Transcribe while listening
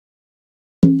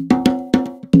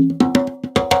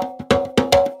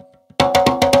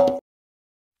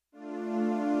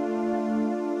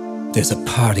There's a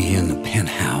party in the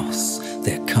penthouse.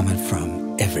 They're coming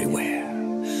from everywhere.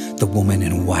 The woman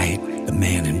in white, the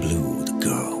man in blue, the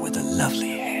girl with the lovely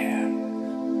hair.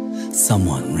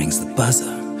 Someone rings the buzzer.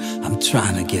 I'm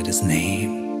trying to get his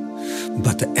name,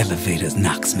 but the elevator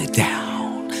knocks me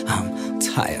down. I'm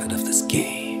tired of this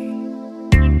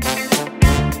game.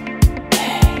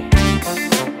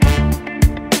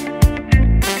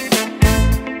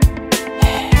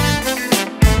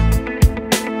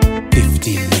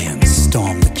 50 men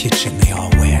storm the kitchen. They all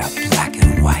wear black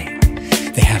and white.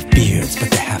 They have beards,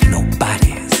 but they have no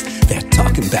bodies. They're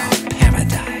talking about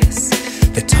paradise.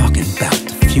 They're talking about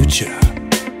the future.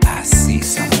 I see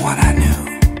someone I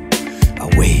knew. I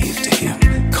wave to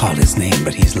him, call his name,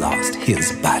 but he's lost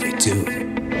his body too.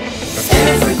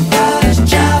 Everybody's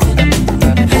jiving in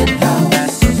the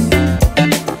penthouse.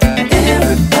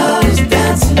 Everybody's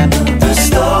dancing in the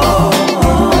storm.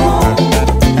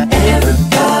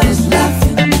 Everybody's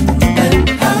laughing in the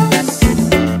penthouse.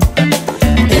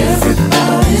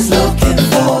 Everybody's looking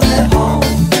for their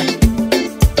home.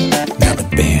 Now the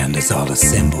band is all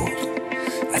assembled.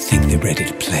 I think they're ready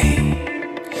to play,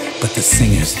 but the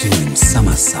singer's doing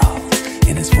somersaults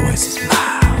and his voice is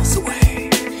miles away.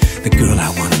 The girl I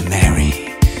want to marry,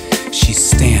 she's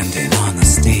standing on the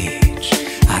stage.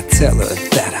 I tell her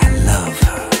that I love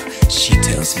her. She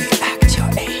tells me, act your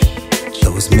age.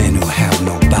 Those men who have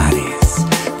no bodies,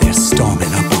 they're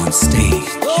storming up on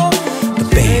stage. The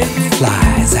band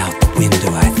flies out the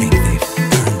window. I think they've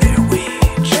earned their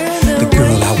wage. The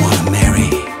girl I want to marry,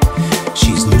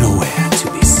 she's nowhere to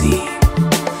be seen.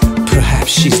 Perhaps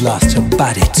she's lost her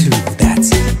body too. That's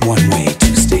one way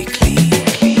to stay clean.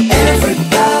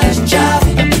 Everybody's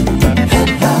jiving in the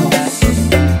penthouse.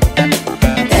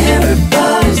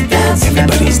 Everybody's dancing.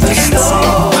 Everybody's in the dancing.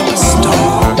 storm. I'm a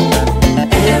star.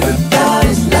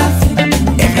 Everybody's laughing.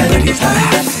 Everybody's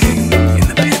laughing in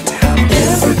the penthouse.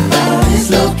 Everybody's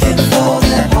looking for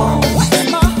their home. Where's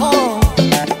my home?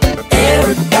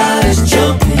 Everybody's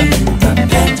jumping in the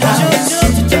penthouse.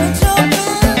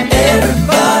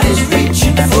 Everybody's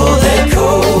reaching for their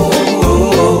coat.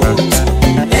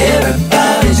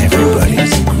 Everybody's grooving in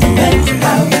the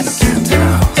penthouse.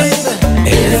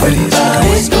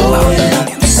 Everybody's going out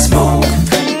in smoke.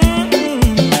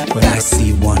 When I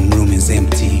see one room is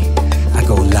empty, I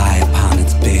go lie upon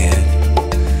its bed.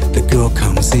 The girl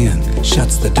comes in,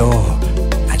 shuts the door.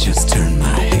 I just turn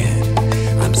my head.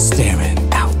 I'm staring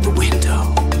out the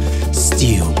window.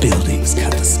 Steel buildings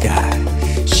cut the sky.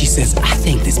 She says, I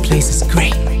think this place is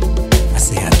great. I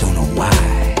say, I don't know why.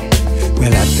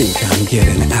 Well, I think I'm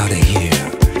getting out of here.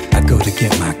 I go to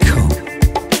get my coat,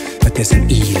 but there's an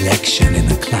election in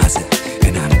the closet,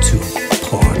 and I'm too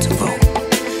poor to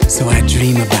vote. So I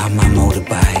dream about my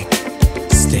motorbike